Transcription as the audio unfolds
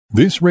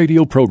This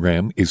radio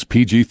program is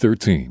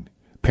PG-13.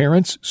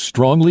 Parents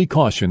strongly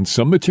caution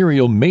some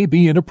material may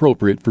be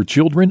inappropriate for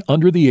children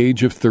under the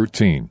age of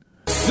 13.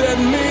 Set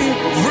me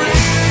free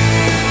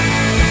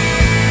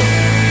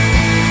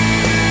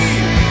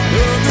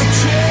of the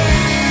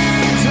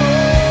chains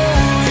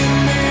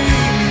holding me.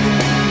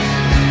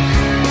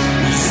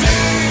 Is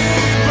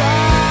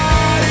anybody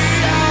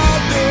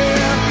out there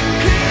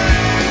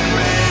hearing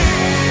me?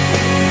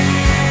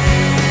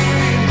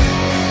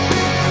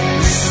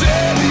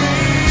 Set me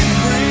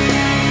free.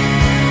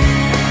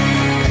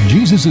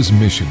 Jesus'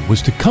 mission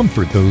was to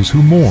comfort those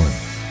who mourn,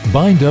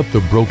 bind up the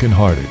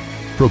brokenhearted,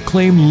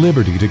 proclaim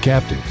liberty to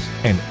captives,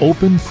 and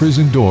open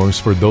prison doors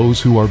for those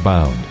who are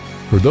bound.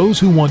 For those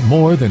who want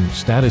more than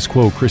status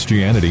quo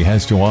Christianity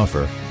has to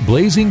offer,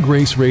 Blazing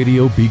Grace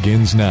Radio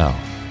begins now.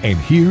 And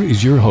here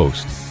is your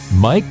host,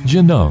 Mike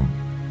Genung.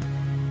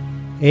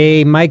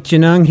 Hey, Mike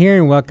Genung here,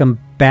 and welcome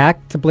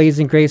back to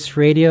Blazing Grace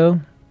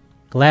Radio.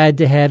 Glad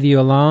to have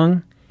you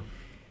along.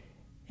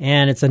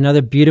 And it's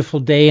another beautiful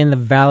day in the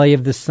Valley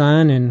of the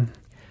Sun. And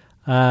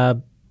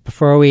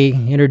before we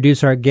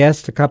introduce our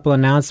guest, a couple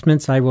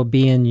announcements. I will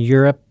be in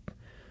Europe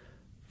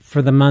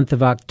for the month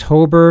of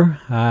October.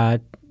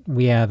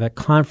 We have a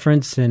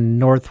conference in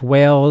North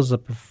Wales,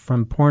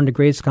 from Porn to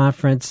Grace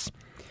Conference.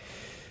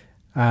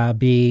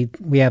 We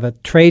have a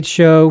trade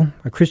show,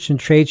 a Christian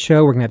trade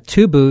show. We're going to have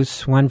two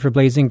booths, one for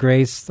Blazing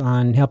Grace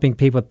on helping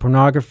people with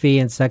pornography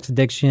and sex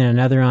addiction, and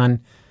another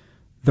on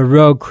the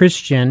Rogue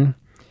Christian.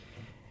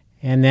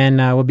 And then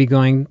we'll be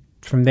going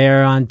from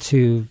there on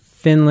to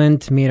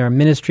Finland to meet our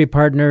ministry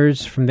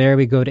partners. From there,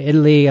 we go to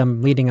Italy.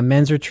 I'm leading a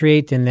men's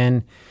retreat, and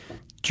then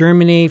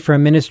Germany for a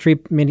ministry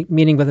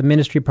meeting with a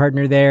ministry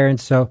partner there. And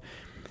so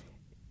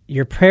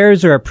your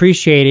prayers are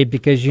appreciated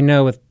because, you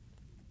know, with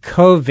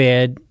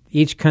COVID,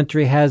 each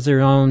country has their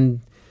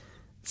own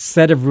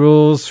set of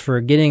rules for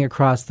getting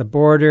across the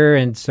border.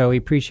 And so we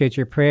appreciate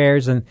your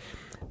prayers. And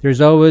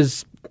there's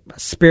always a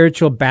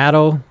spiritual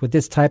battle with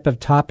this type of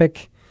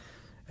topic,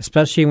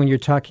 especially when you're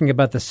talking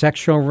about the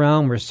sexual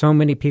realm where so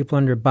many people are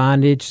under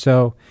bondage.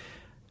 So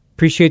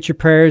appreciate your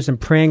prayers and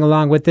praying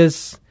along with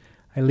us.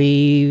 I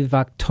leave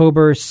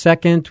October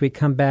 2nd. We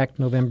come back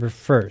November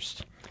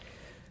 1st.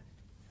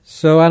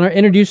 So I'll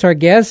introduce our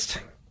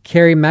guest.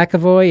 Carrie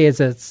McAvoy is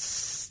a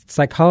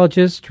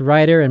psychologist,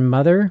 writer, and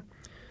mother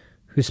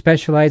who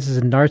specializes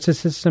in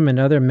narcissism and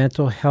other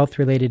mental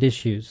health-related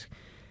issues.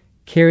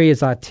 Carrie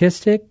is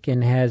autistic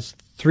and has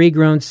 3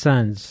 grown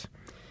sons.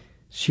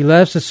 She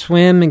loves to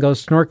swim and go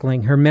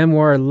snorkeling. Her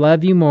memoir,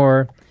 Love You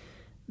More,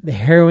 The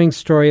Harrowing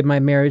Story of My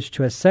Marriage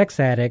to a Sex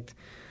Addict,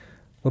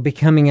 will be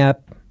coming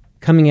out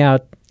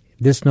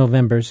this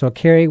November. So,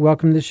 Carrie,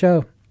 welcome to the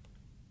show.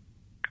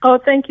 Oh,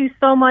 thank you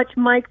so much,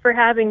 Mike, for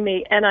having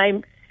me. And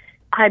I'm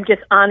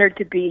just honored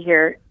to be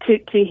here,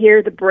 to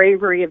hear the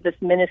bravery of this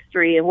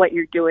ministry and what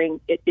you're doing.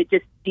 It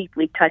just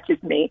deeply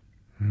touches me.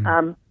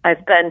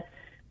 I've been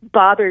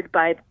bothered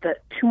by the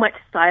too much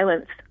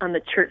silence on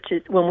the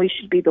churches when we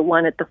should be the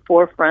one at the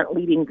forefront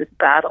leading this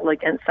battle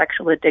against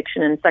sexual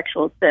addiction and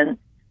sexual sin.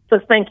 So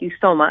thank you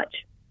so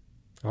much.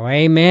 Oh,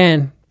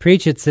 amen.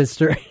 Preach it,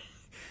 sister.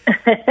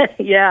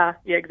 Yeah,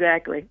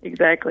 exactly.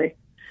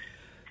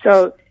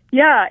 So,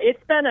 yeah,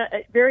 it's been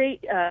a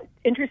very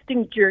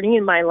interesting journey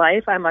in my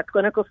life. I'm a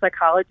clinical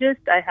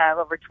psychologist. I have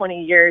over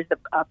 20 years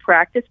of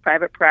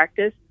private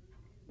practice.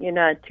 In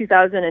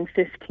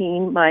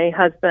 2015, my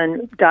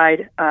husband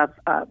died of,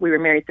 we were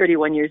married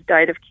 31 years,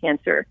 died of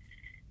cancer.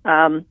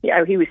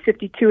 He was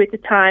 52 at the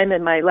time,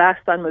 and my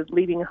last son was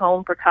leaving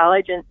home for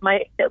college, and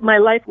my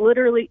life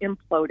literally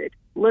imploded.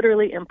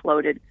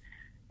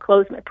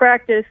 Closed my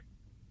practice.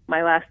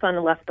 My last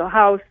son left the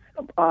house.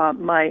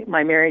 My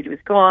marriage was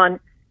gone,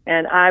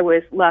 and I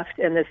was left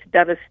in this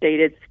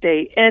devastated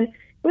state. And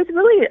it was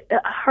really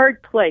a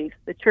hard place.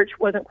 The church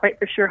wasn't quite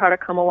for sure how to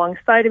come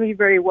alongside of me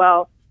very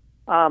well.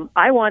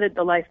 I wanted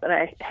the life that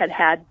I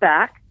had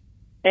back,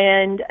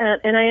 and I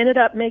ended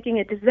up making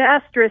a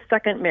disastrous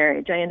second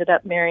marriage. I ended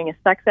up marrying a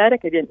sex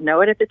addict. I didn't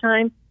know it at the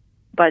time,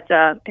 but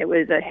it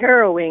was a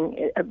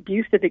harrowing,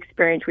 abusive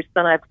experience, which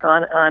then I've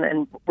gone on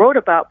and wrote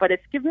about. But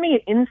it's given me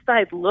an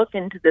inside look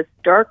into this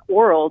dark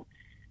world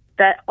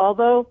that,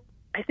 although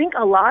I think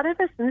a lot of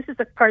us, and this is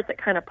the part that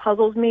kind of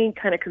puzzles me,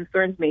 kind of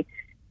concerns me,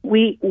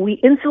 we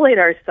insulate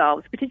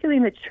ourselves, particularly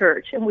in the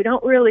church, and we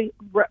don't really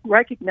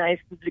recognize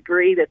the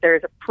degree that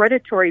there's a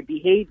predatory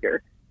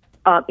behavior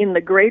in the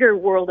greater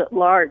world at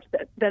large,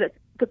 that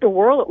the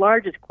world at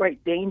large is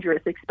quite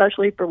dangerous,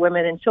 especially for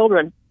women and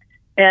children.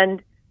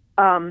 And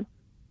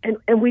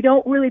we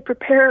don't really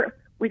prepare,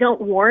 we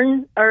don't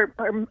warn our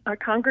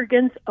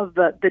congregants of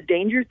the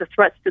dangers, the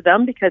threats to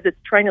them, because it's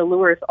trying to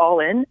lure us all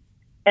in.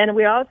 And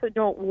we also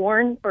don't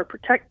warn or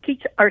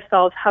teach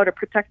ourselves how to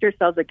protect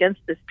ourselves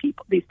against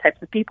these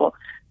types of people.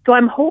 So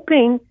I'm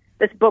hoping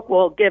this book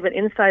will give an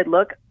inside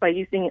look by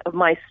using of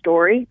my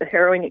story, the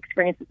harrowing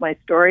experience of my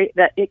story,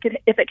 that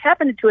if it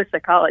happened to a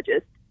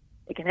psychologist,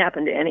 it can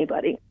happen to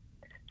anybody.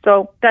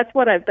 So that's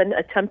what I've been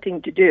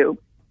attempting to do.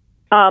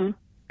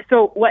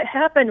 so what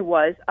happened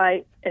was,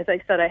 as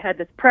I said, I had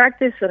this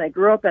practice, and I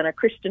grew up in a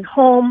Christian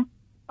home,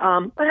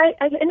 but I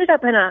ended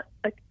up in a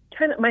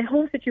kind of, my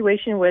home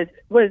situation was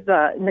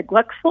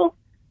neglectful,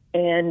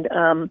 and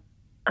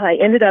I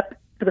ended up,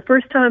 for the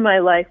first time in my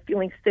life,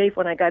 feeling safe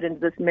when I got into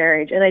this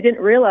marriage, and I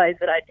didn't realize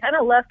that I'd kind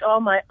of left all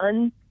my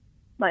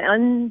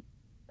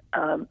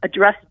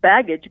addressed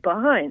baggage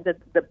behind.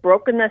 The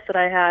brokenness that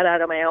I had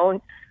out of my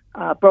own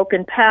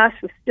broken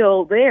past was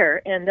still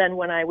there. And then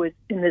when I was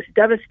in this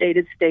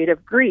devastated state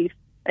of grief,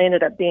 I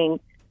ended up being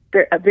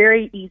a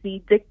very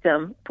easy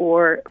victim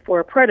for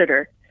a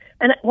predator.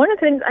 And one of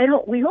the things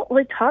we don't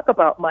really talk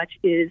about much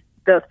is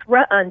the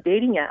threat on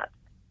dating apps,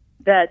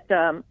 that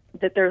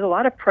there's a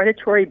lot of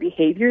predatory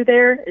behavior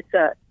there.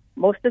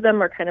 Most of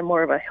them are kind of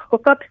more of a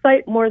hookup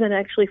site more than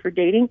actually for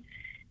dating.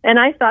 And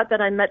I thought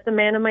that I met the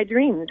man of my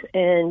dreams,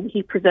 and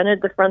he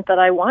presented the front that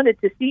I wanted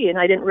to see, and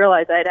I didn't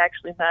realize I had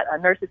actually met a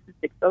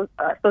narcissistic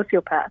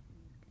sociopath.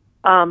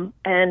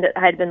 And I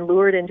had been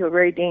lured into a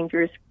very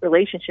dangerous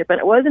relationship. And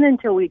it wasn't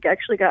until we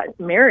actually got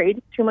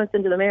married, 2 months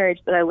into the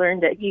marriage, that I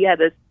learned that he had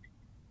this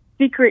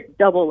secret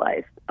double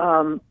life.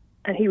 And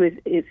he was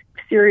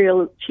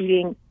serial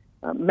cheating,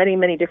 many,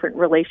 many different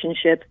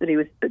relationships, that he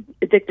was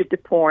addicted to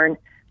porn,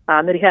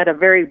 that he had a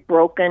very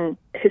broken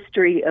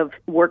history of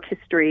work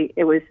history.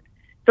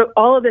 So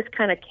all of this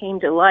kind of came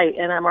to light,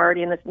 and I'm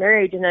already in this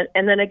marriage, and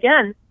then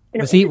again,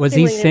 was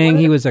he saying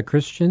he was a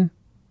Christian?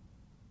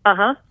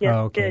 Yes,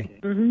 oh, okay.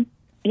 Did. Mm-hmm.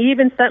 He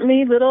even sent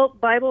me little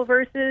Bible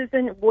verses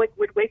and would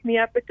wake me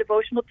up with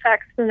devotional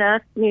texts and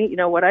ask me,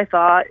 what I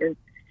thought. And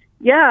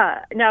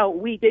yeah, now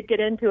we did get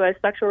into a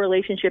sexual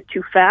relationship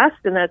too fast,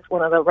 and that's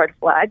one of the red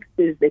flags.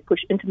 Is they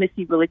push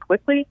intimacy really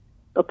quickly.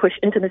 They'll push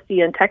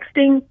intimacy in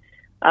texting.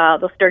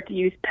 They'll start to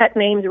use pet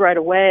names right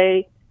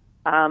away.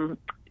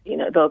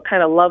 They'll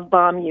kind of love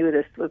bomb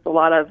you with a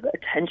lot of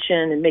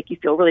attention and make you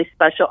feel really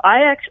special.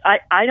 I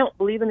don't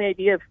believe in the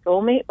idea of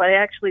soulmate, but I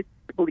actually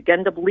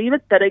began to believe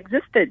it, that it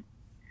existed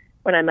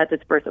when I met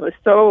this person. It was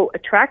so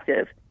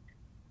attractive,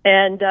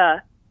 and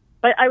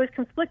but I was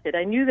conflicted.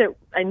 I knew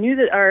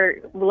that our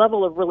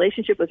level of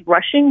relationship was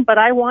rushing, but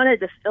I wanted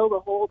to fill the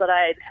hole that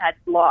I had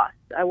lost.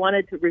 I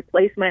wanted to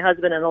replace my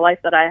husband in the life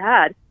that I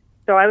had.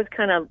 So I was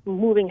kind of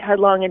moving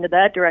headlong into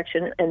that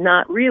direction and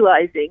not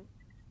realizing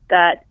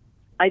that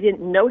I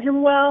didn't know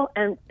him well,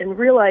 and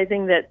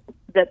realizing that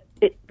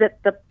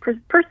the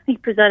person he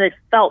presented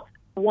felt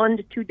 1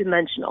 to 2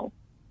 dimensional,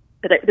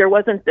 that there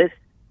wasn't this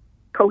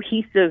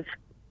cohesive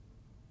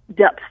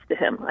depth to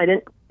him. I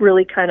didn't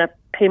really kind of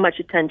pay much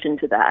attention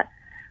to that.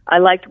 I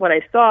liked what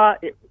I saw.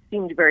 It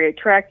seemed very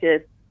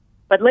attractive.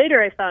 But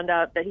later I found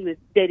out that he was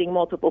dating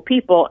multiple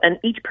people, and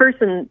each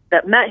person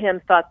that met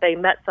him thought they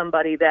met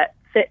somebody that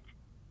fit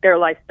their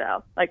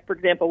lifestyle. Like, for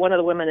example, one of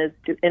the women is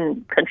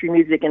in country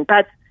music and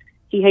pets.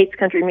 He hates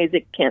country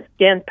music, can't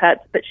stand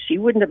pets, but she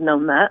wouldn't have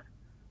known that.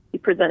 He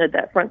presented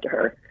that front to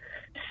her.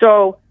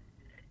 So,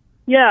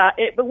 yeah,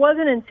 it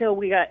wasn't until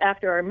we got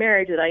after our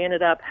marriage that I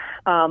ended up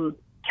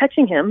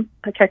catching him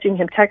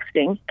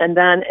texting. And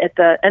then at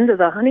the end of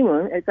the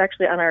honeymoon, it's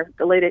actually on our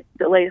delayed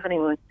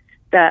honeymoon,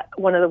 that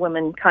one of the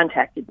women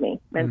contacted me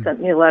and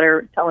sent me a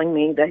letter telling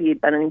me that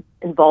he'd been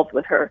involved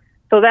with her.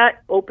 So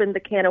that opened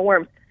the can of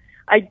worms.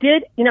 I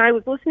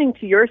was listening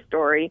to your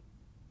story,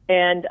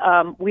 and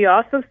we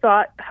also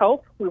sought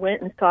help. We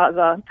went and saw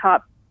the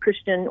top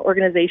Christian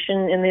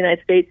organization in the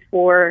United States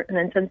for an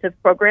intensive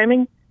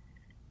programming.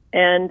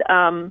 And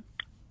one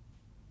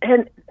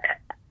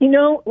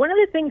of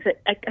the things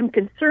that I'm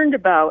concerned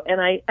about,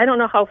 and I don't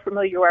know how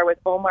familiar you are with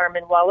Omar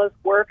Minwalla's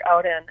work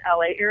out in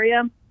LA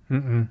area,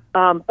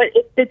 but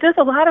it does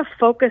a lot of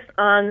focus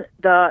on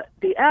the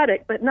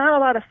addict, but not a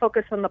lot of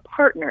focus on the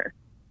partner.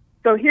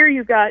 So here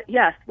you got,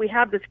 yes, we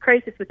have this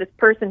crisis with this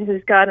person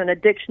who's got an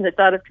addiction that's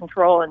out of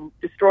control and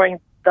destroying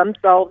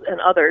themselves and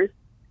others.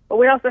 But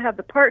we also have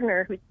the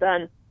partner who's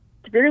been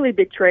severely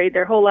betrayed.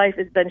 Their whole life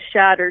has been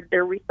shattered.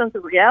 Their sense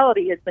of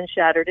reality has been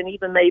shattered, and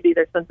even maybe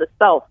their sense of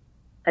self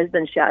has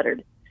been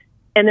shattered.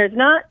 And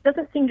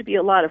doesn't seem to be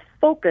a lot of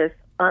focus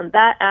on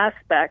that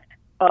aspect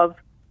of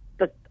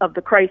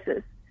the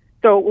crisis.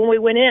 So when we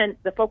went in,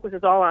 the focus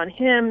is all on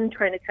him,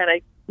 trying to kind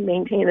of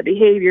maintain the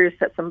behaviors,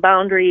 set some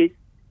boundaries,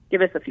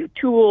 give us a few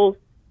tools.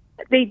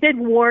 They did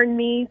warn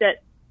me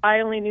that I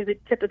only knew the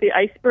tip of the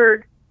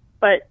iceberg,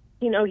 but,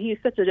 he's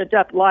such an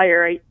adept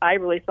liar. I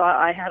really thought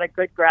I had a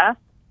good grasp.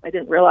 I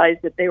didn't realize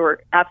that they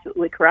were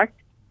absolutely correct.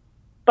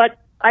 But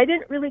I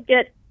didn't really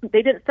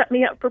they didn't set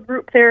me up for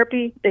group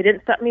therapy. They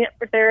didn't set me up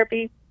for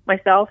therapy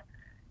myself.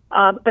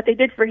 But they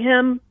did for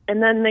him,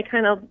 and then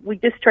we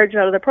discharged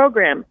out of the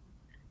program.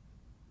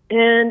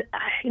 And,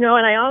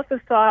 and I also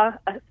saw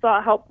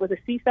help with a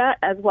CSAT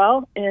as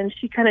well, and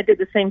she kind of did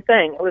the same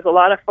thing. It was a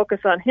lot of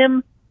focus on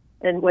him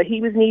and what he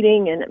was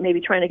needing and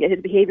maybe trying to get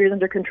his behaviors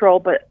under control.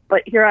 But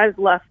here I was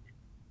left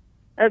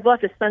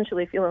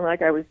essentially feeling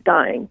like I was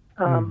dying.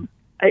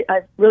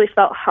 I really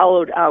felt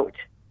hollowed out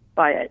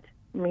by it.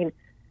 I mean,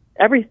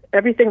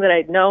 everything that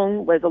I'd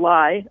known was a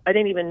lie. I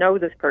didn't even know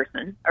this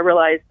person. I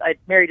realized I'd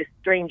married a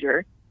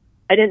stranger.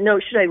 I didn't know,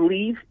 should I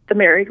leave the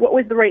marriage? What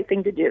was the right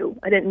thing to do?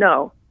 I didn't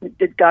know.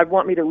 Did God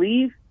want me to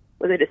leave?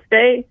 Was it to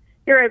stay?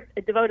 Here I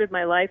devoted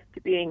my life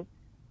to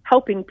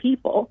helping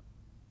people,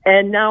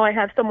 and now I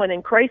have someone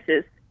in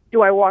crisis.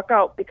 Do I walk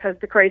out because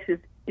the crisis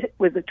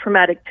was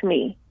traumatic to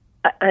me?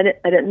 I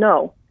didn't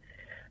know.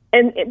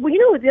 And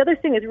the other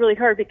thing is really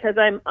hard because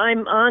I'm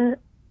on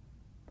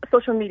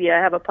social media.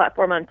 I have a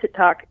platform on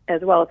TikTok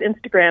as well as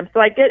Instagram, so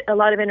I get a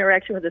lot of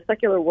interaction with the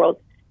secular world.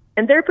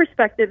 And their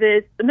perspective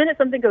is the minute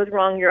something goes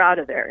wrong, you're out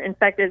of there. In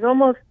fact, there's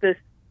almost this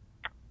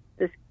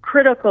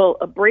critical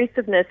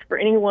abrasiveness for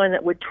anyone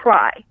that would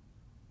try,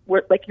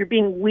 like you're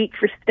being weak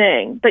for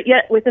staying. But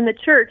yet within the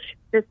church,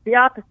 there's the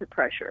opposite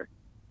pressure.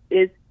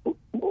 Is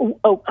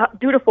a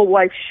dutiful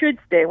wife should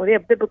stay. Well, they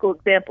have biblical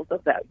examples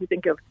of that. You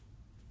think of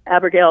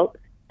Abigail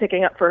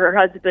sticking up for her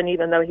husband,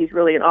 even though he's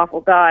really an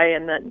awful guy,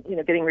 and then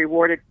getting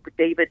rewarded for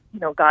David.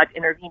 God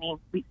intervening.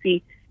 We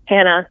see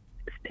Hannah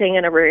staying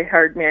in a very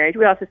hard marriage.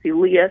 We also see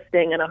Leah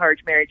staying in a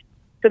hard marriage.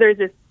 So there's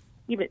this,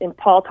 even in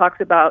Paul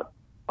talks about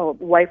a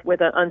wife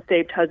with an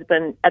unsaved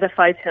husband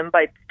edifies him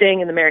by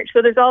staying in the marriage.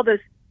 So there's all this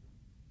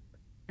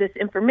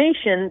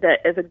information that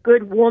as a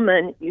good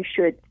woman, you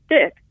should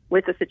stick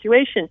with the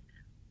situation.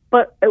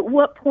 But at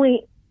what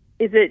point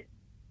is it,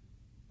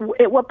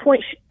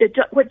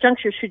 what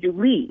juncture should you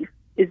leave?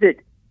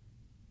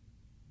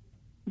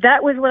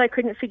 That was what I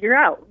couldn't figure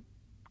out.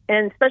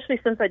 And especially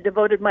since I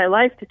devoted my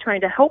life to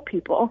trying to help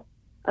people,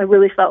 I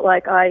really felt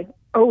like I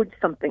owed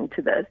something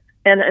to this.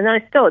 And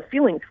I still have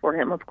feelings for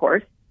him, of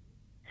course.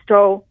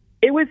 So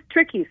it was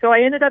tricky. So I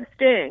ended up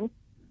staying,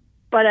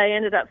 but I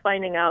ended up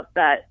finding out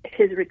that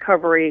his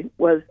recovery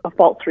was a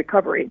false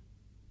recovery.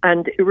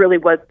 And it really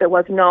was, there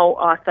was no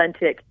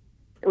authentic,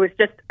 it was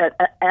just an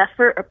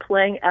effort, a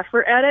playing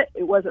effort at it.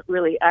 It wasn't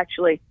really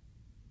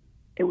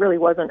it really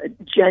wasn't a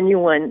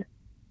genuine.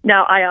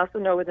 Now, I also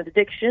know with an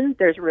addiction,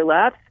 there's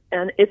relapse,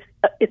 and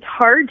it's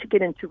hard to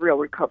get into real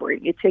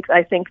recovery. It takes,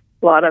 I think,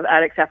 a lot of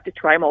addicts have to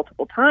try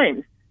multiple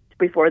times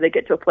before they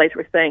get to a place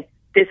where saying,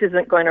 this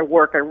isn't going to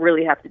work, I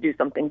really have to do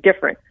something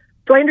different.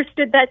 So I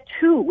understood that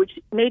too, which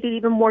made it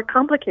even more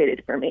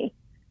complicated for me.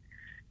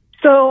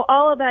 So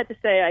all of that to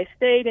say, I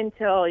stayed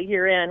until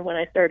year end when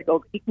I started to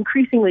go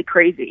increasingly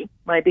crazy.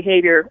 My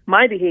behavior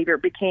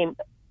became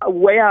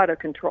way out of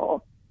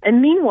control.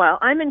 And meanwhile,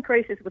 I'm in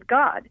crisis with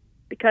God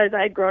because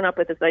I had grown up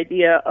with this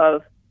idea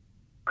of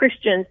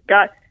Christians,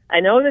 God, I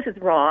know this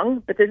is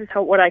wrong, but this is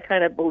what I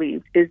kind of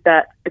believed, is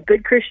that a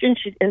good Christian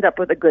should end up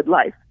with a good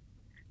life.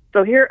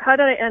 So here, how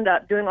did I end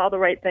up doing all the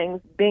right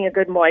things, being a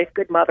good wife,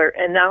 good mother,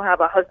 and now have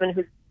a husband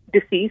who's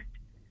deceased,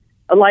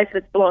 a life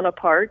that's blown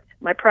apart,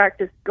 my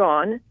practice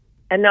gone,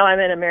 and now I'm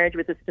in a marriage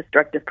with this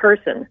destructive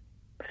person.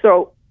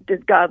 So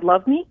did God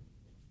love me?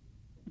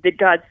 Did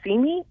God see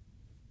me?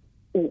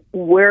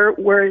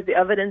 Where is the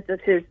evidence of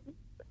his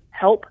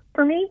help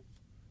for me?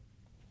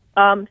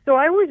 So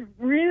I was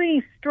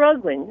really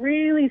struggling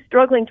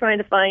trying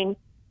to find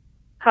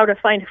how to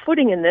find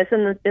footing in this.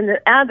 And to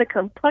add the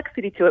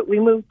complexity to it, we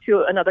moved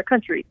to another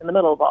country in the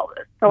middle of all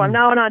this. So I'm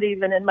now not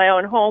even in my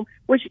own home,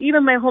 which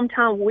even my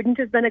hometown wouldn't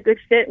have been a good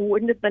fit and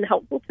wouldn't have been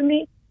helpful to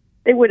me.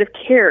 They would have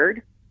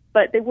cared,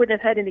 but they wouldn't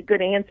have had any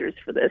good answers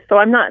for this. So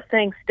I'm not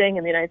saying staying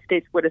in the United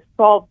States would have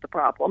solved the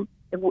problem.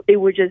 It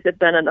would just have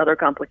been another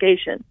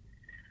complication.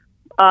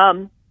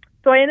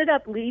 So I ended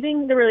up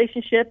leaving the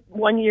relationship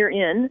 1 year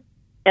in,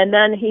 and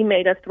then he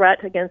made a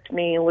threat against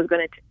me and was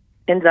going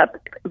to end up,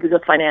 it was a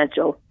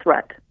financial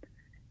threat.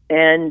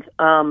 And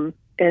I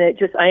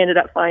ended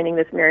up finding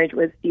this marriage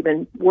was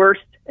even worse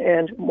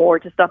and more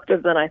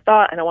destructive than I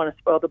thought. I don't want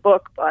to spoil the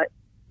book, but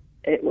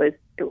it was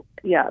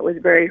a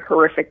very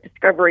horrific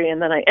discovery.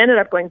 And then I ended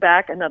up going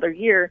back another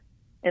year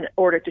in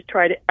order to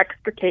try to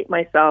extricate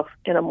myself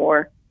in a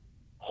more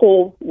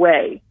whole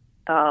way.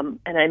 And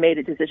I made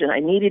a decision I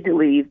needed to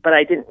leave, but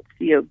I didn't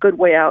see a good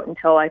way out and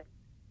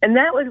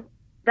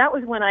that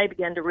was when I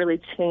began to really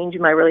change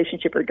my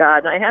relationship with God.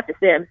 And I have to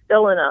say, I'm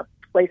still in a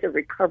place of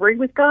recovery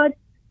with God.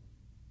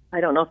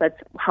 I don't know if that's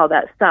how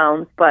that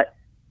sounds, but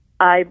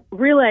I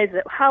realized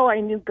that how I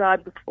knew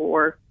God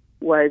before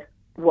was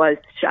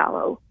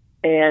shallow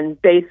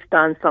and based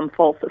on some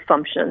false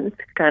assumptions,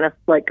 kind of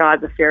like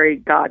God's a fairy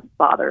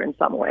godfather in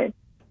some way.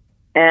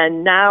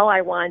 And now I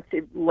want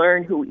to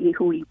learn who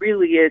he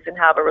really is and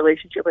have a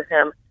relationship with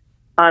him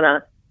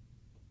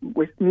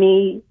with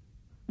me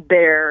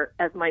there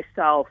as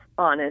myself,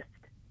 honest,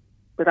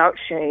 without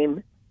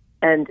shame,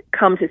 and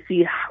come to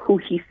see who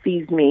he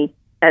sees me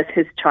as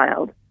his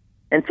child.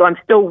 And so I'm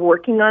still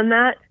working on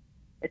that.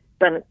 It's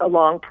been a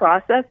long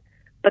process.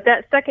 But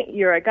that second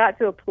year, I got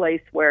to a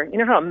place where, you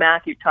know how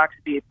Matthew talks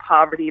to be a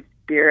poverty of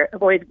spirit?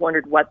 I've always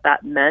wondered what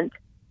that meant,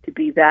 to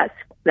be that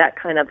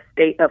kind of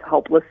state of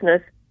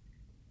helplessness.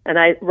 And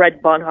I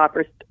read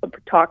Bonhoeffer's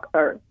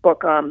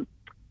book.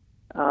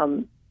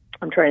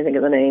 I'm trying to think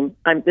of the name.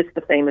 This is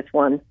the famous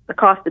one, The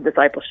Cost of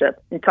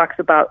Discipleship. He talks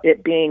about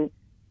it being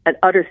an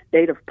utter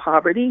state of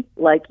poverty,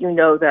 like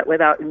that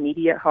without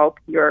immediate help,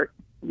 you're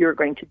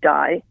going to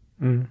die.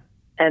 Mm.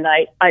 And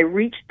I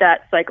reached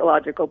that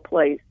psychological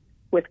place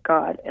with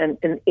God and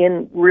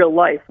in real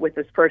life with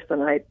this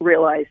person, I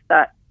realized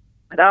that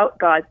without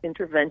God's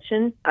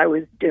intervention, I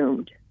was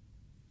doomed.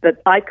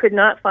 That I could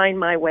not find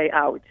my way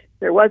out.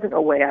 There wasn't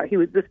a way out.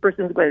 This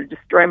person was going to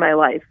destroy my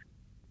life,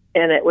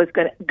 and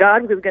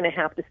God was going to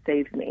have to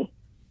save me.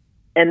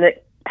 And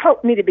that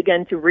helped me to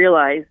begin to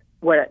realize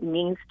what it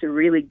means to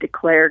really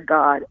declare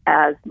God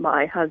as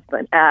my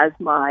husband, as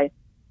my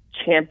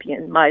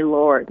champion, my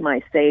Lord,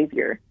 my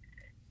Savior.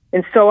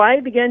 And so I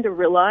began to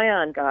rely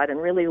on God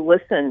and really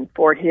listen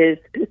for his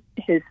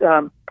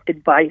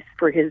advice,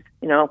 for his,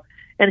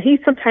 and he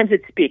sometimes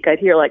would speak. I'd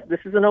hear like, this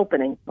is an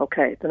opening.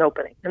 Okay, it's an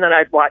opening. And then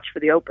I'd watch for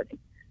the opening.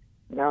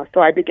 So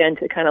I began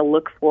to kind of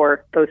look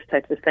for those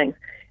types of things.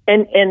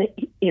 And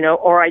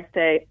or I'd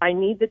say, I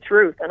need the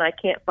truth and I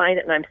can't find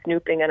it and I'm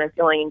snooping and I'm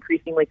feeling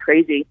increasingly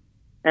crazy.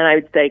 And I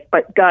would say,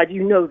 but God,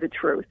 you know the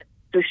truth.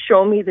 So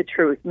show me the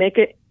truth. Make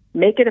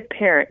it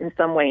apparent in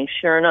some way. And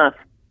sure enough,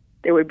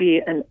 there would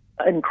be an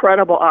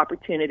incredible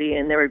opportunity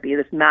and there would be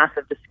this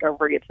massive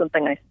discovery of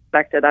something I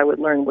suspected I would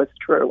learn was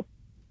true.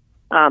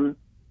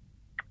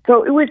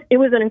 So it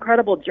was an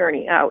incredible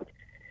journey out.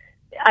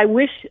 I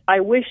wished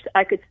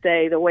I could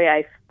say the way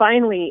I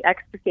finally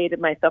extricated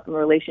myself from a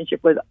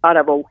relationship was out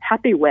of a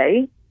happy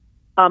way.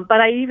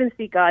 But I even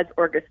see God's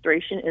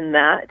orchestration in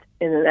that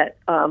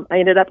I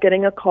ended up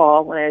getting a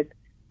call when I was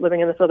living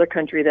in this other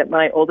country that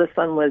my oldest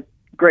son was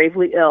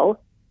gravely ill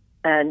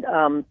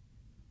and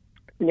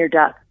near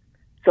death.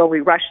 So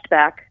we rushed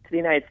back to the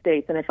United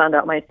States, and I found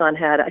out my son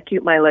had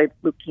acute myeloid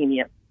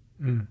leukemia.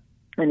 And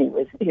he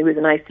was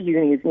in ICU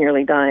and he was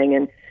nearly dying.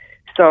 And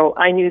so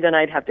I knew that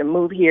I'd have to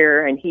move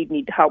here and he'd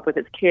need help with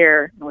his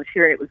care. I was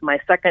here. It was my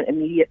second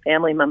immediate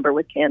family member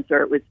with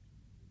cancer. It was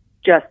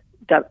just,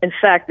 in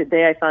fact, the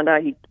day I found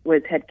out he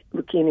had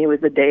leukemia was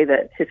the day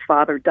that his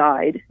father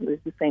died. It was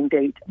the same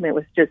date. I mean, it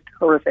was just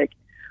horrific.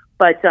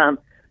 But,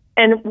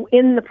 and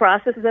in the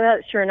process of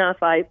that, sure enough,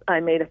 I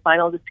made a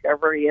final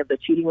discovery of the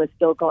cheating was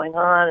still going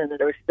on and that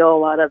there was still a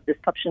lot of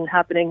deception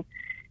happening.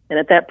 And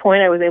at that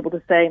point, I was able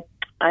to say,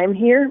 I'm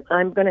here.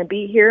 I'm going to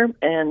be here.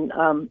 And,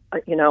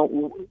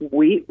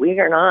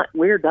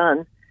 we're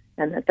done.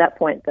 And at that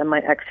point, then my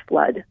ex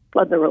fled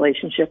the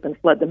relationship and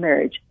fled the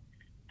marriage.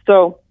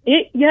 So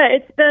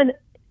it's been,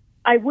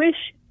 I wish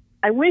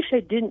I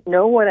didn't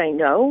know what I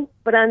know,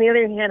 but on the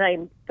other hand,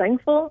 I'm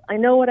thankful. I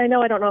know what I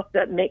know. I don't know if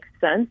that makes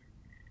sense.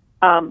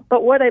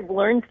 But what I've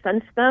learned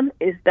since then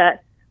is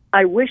that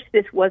I wish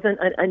this wasn't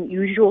an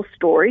unusual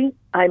story.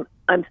 I'm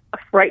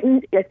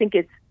frightened.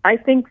 I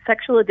think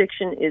sexual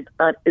addiction is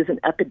an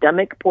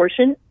epidemic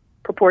proportion.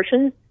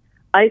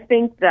 I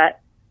think that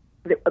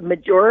the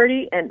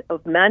majority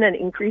of men and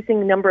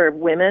increasing number of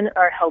women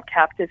are held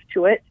captive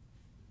to it.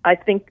 I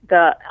think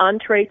the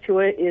entree to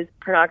it is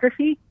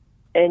pornography,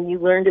 and you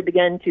learn to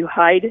begin to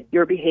hide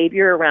your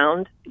behavior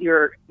around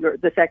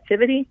this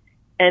activity,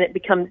 and it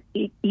becomes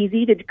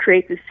easy to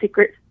create this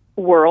secret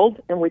world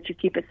in which you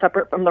keep it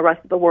separate from the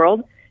rest of the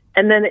world,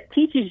 and then it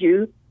teaches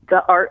you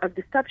the art of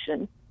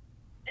deception.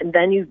 And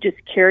then you just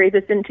carry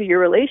this into your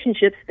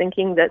relationships,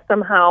 thinking that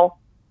somehow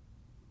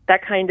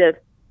that kind of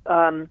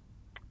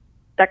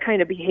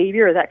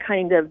behavior, or that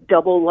kind of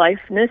double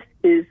lifeness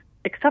is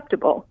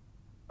acceptable,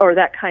 or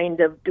that kind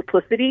of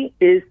duplicity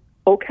is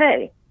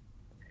okay.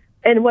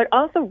 And what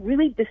also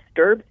really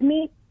disturbs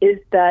me is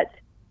that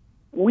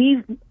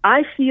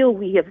I feel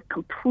we have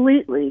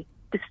completely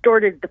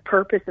distorted the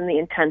purpose and the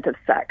intent of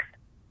sex.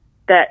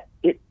 That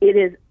it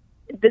is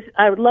this.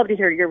 I would love to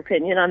hear your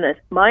opinion on this.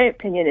 My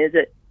opinion is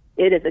that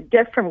it is a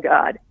gift from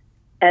God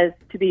as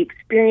to be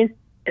experienced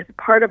as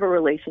part of a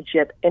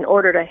relationship in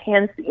order to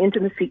enhance the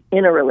intimacy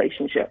in a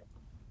relationship.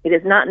 It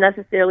is not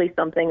necessarily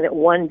something that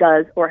one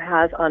does or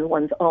has on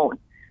one's own.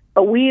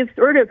 But we've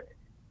sort of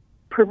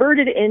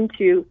perverted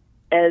into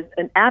as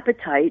an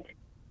appetite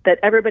that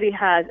everybody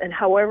has, and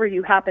however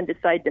you happen to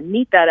decide to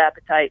meet that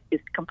appetite is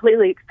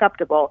completely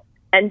acceptable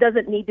and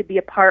doesn't need to be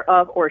a part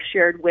of or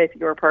shared with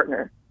your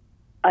partner.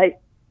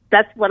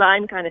 That's what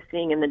I'm kind of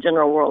seeing in the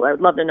general world. I would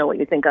love to know what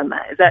you think on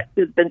that. Has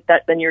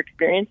that been your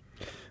experience?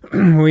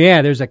 Well,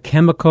 yeah, there's a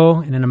chemical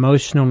and an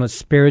emotional and a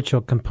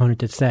spiritual component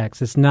to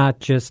sex. It's not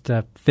just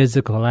a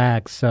physical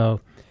act. So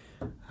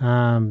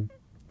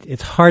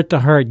it's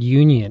heart-to-heart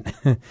union.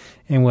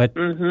 And what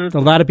a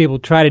lot of people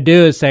try to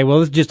do is say,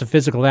 well, it's just a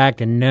physical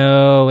act. And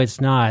no, it's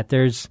not.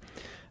 There's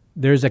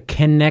a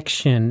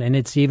connection, and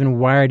it's even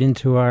wired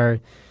into our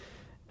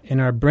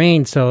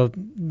brain. So,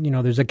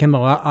 there's a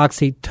chemical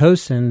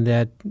oxytocin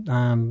that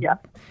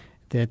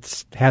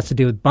has to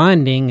do with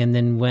bonding, and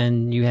then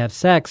when you have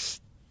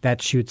sex,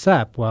 that shoots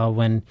up. Well,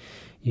 when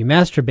you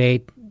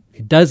masturbate,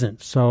 it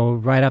doesn't. So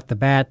right off the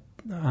bat,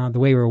 the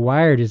way we're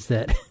wired is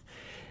that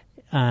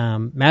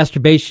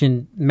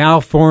masturbation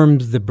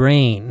malforms the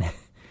brain.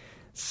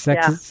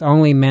 Sex is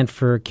only meant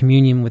for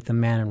communion with the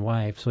man and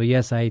wife. So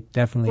yes, I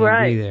definitely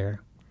agree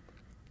there.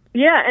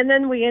 Yeah, and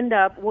then we end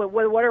up with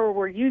whatever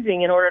we're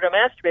using in order to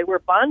masturbate, we're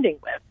bonding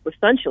with,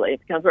 essentially.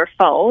 It becomes our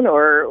phone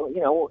or,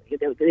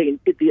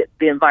 the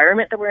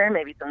environment that we're in,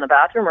 maybe it's in the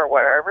bathroom or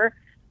whatever.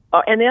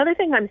 And the other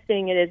thing I'm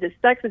seeing it is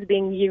sex is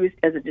being used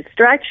as a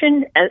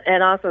distraction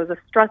and also as a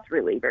stress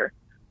reliever,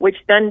 which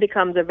then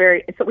becomes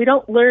so we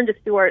don't learn to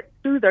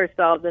soothe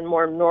ourselves in a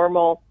more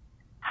normal,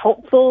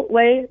 helpful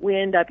way. We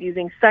end up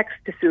using sex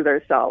to soothe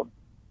ourselves.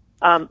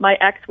 My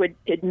ex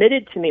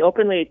admitted to me,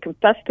 openly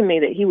confessed to me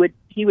that he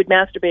would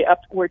masturbate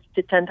upwards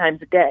to 10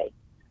 times a day.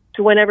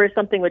 So whenever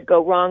something would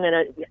go wrong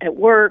at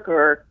work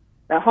or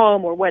at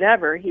home or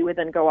whatever, he would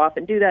then go off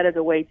and do that as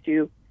a way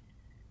to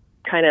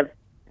kind of,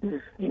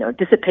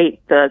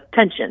 dissipate the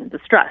tension, the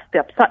stress, the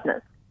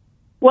upsetness.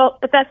 Well,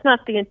 but that's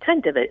not the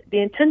intent of it. The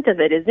intent of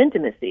it is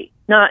intimacy,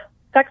 not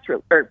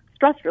or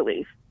stress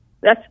relief.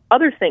 That's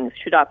other things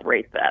should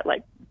operate that,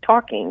 like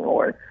talking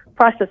or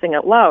processing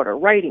out loud or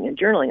writing and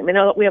journaling. I mean,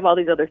 we have all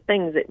these other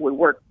things that would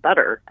work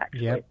better,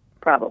 actually,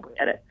 probably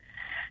at it.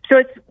 So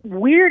it's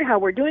weird how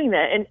we're doing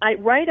that. And I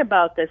write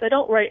about this. I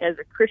don't write as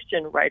a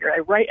Christian writer.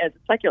 I write as a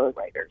secular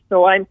writer.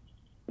 So I'm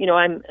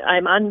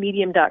on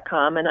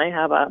Medium.com, and I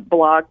have a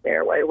blog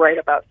there where I write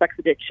about sex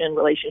addiction,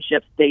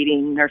 relationships,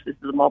 dating,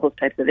 narcissism, all those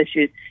types of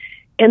issues.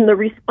 And the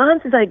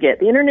responses I get,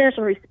 the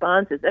international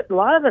responses, a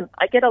lot of them,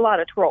 I get a lot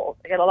of trolls.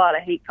 I get a lot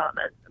of hate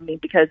comments. I mean,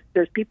 because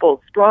there's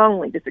people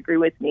strongly disagree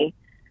with me.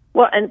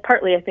 Well, and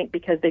partly I think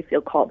because they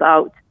feel called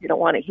out. They don't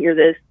want to hear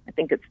this. I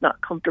think it's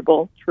not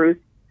comfortable truth.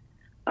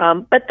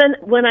 But then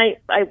when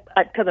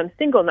because I'm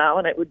single now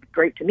and it would be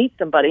great to meet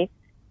somebody,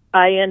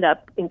 I end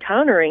up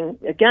encountering,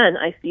 again,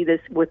 I see this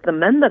with the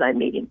men that I'm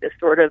meeting, this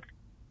sort of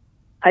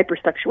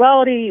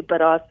hypersexuality,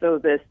 but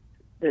also it's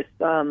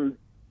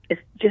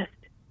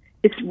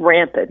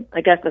rampant.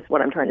 I guess that's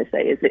what I'm trying to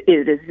say, is it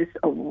is just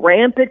a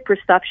rampant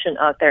perception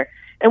out there.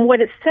 And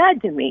what it's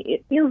said to me,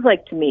 it feels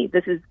like to me,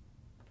 this is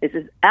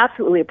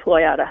absolutely a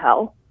ploy out of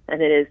hell,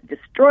 and it is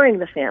destroying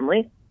the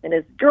family, and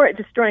it's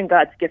destroying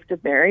God's gift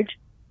of marriage,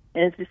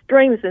 and it's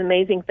destroying this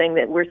amazing thing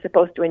that we're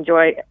supposed to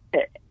enjoy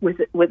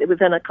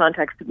within a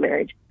context of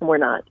marriage, and we're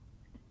not.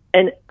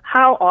 And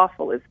how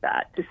awful is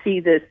that, to see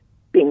this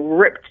being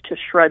ripped to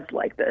shreds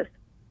like this?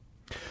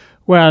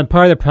 Well, and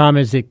part of the problem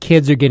is that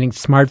kids are getting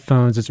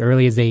smartphones as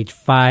early as age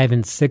 5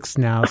 and 6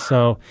 now,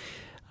 so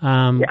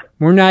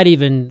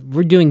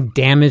we're doing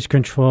damage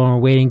control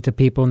and waiting till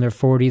people in their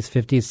 40s,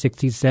 50s,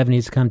 60s,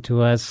 70s come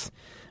to us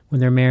when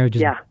their marriage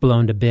is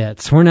blown to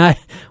bits. We're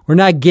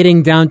not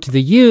getting down to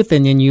the youth,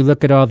 and then you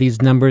look at all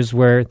these numbers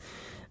where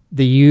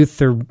the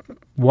youth are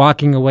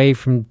walking away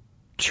from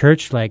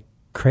church like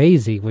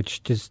crazy,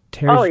 which just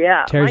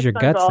tears your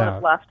guts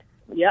out. Left.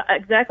 Yeah,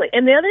 exactly.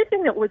 And the other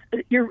thing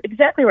you're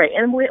exactly right.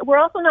 And we're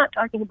also not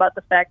talking about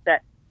the fact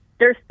that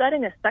they're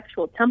setting a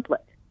sexual template.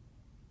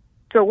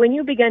 So when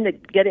you begin to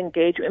get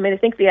engaged, I mean, I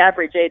think the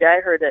average age,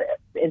 I heard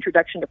the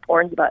introduction to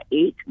porn is about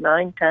 8,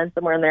 9, 10,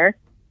 somewhere in there.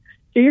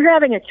 So you're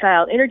having a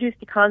child introduced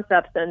to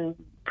concepts and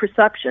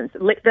perceptions.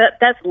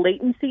 That's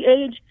latency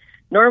age.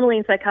 Normally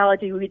in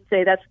psychology, we'd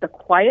say that's the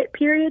quiet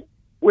period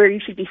where you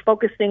should be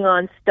focusing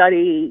on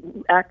study,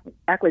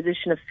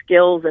 acquisition of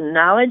skills and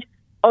knowledge.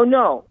 Oh,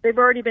 no, they've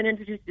already been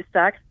introduced to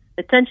sex.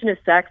 Attention to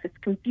sex. It's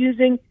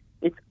confusing.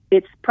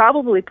 It's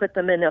probably put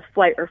them in a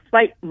flight or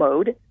fight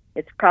mode.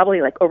 It's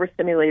probably like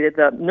overstimulated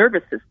the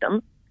nervous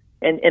system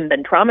and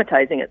been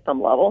traumatizing at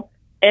some level.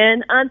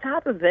 And on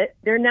top of it,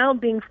 they're now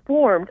being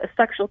formed a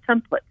sexual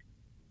template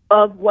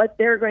of what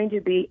they're going to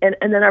be. And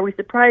then are we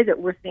surprised that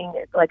we're seeing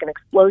like an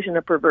explosion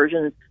of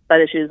perversions,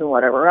 fetishes, and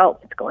whatever else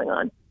is going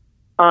on?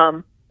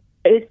 I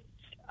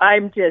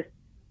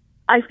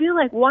feel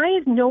like, why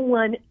is no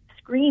one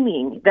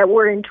screaming that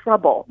we're in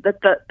trouble,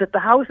 that the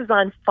house is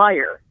on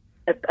fire?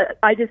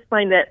 I just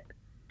find that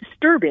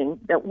disturbing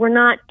that we're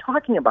not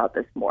talking about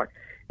this more.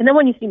 And then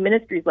when you see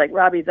ministries like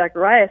Ravi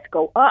Zacharias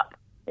go up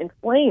in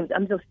flames,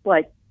 I'm just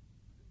like,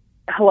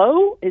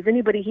 hello? Is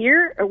anybody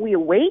here? Are we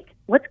awake?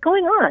 What's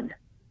going on?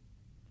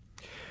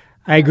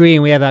 I agree,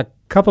 and we have a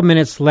couple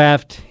minutes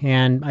left,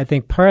 and I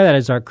think part of that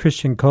is our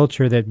Christian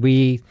culture that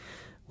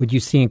what you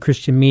see in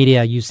Christian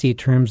media, you see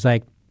terms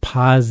like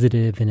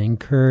positive and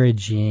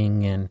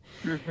encouraging, and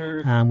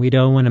we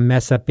don't want to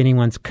mess up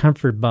anyone's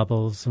comfort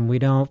bubbles, and we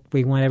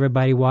want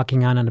everybody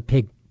walking out on a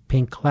pink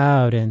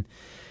cloud, and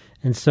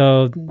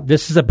so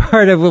this is a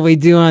part of what we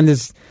do on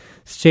this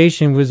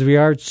station, was we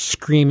are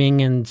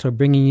screaming, and so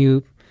bringing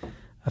you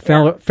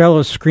a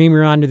fellow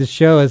screamer onto the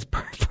show is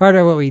part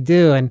of what we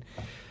do.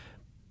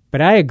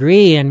 But I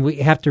agree, and we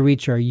have to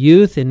reach our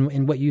youth,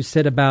 and what you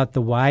said about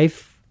the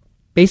wife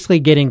basically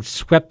getting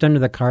swept under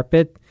the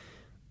carpet.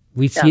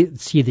 We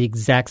see the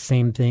exact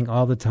same thing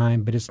all the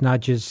time, but it's not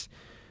just,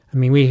 I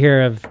mean, we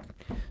hear of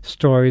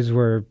stories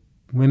where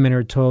women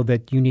are told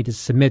that you need to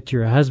submit to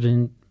your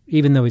husband,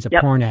 even though he's a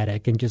porn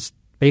addict, and just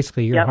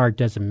basically your heart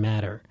doesn't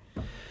matter.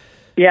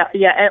 Yeah,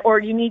 or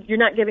you're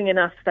not giving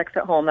enough sex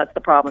at home. That's the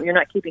problem. You're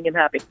not keeping him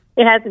happy.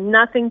 It has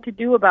nothing to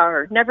do about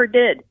her. Never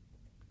did.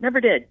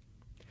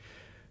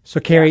 So,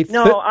 Carrie...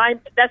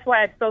 that's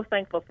why I'm so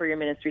thankful for your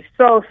ministry.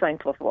 So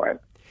thankful for it.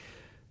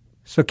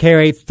 So,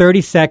 Carrie,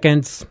 30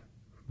 seconds,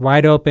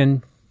 wide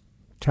open.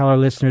 Tell our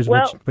listeners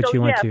what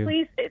you want to. Yeah,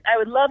 please. I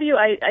would love you.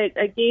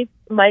 I gave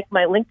Mike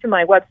my link to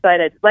my website.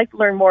 I'd like to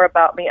learn more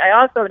about me. I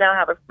also now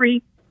have a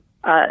free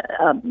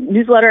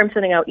newsletter I'm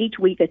sending out each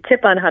week, a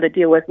tip on how to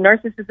deal with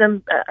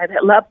narcissism. I'd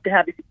love to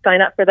have you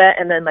sign up for that.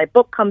 And then my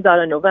book comes out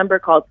in November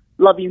called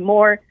Love You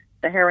More,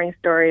 the harrowing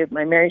story of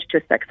my marriage to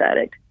a sex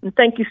addict. And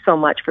thank you so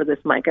much for this,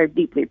 Mike. I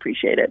deeply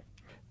appreciate it.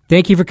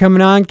 Thank you for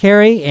coming on,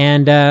 Carrie,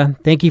 and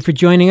thank you for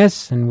joining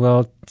us, and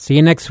we'll see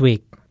you next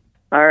week.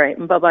 All right.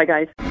 Bye-bye,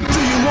 guys. Do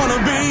you want to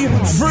be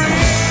free?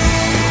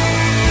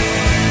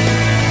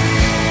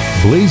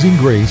 Blazing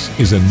Grace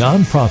is a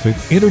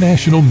nonprofit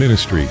international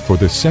ministry for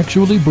the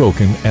sexually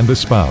broken and the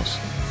spouse.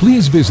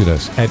 Please visit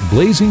us at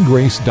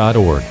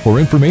blazinggrace.org for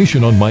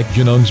information on Mike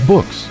Genung's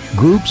books,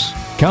 groups,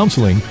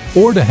 counseling,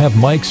 or to have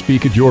Mike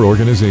speak at your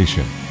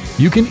organization.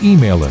 You can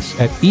email us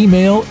at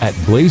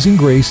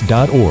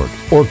email@blazinggrace.org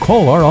or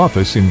call our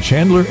office in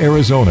Chandler,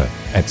 Arizona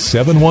at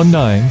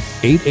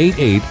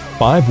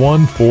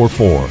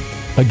 719-888-5144.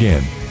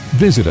 Again,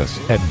 visit us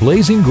at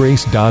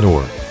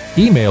blazinggrace.org.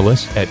 Email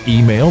us at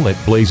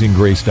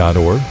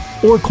email@blazinggrace.org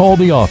or call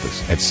the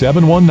office at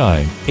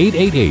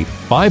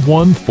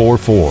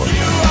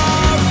 719-888-5144.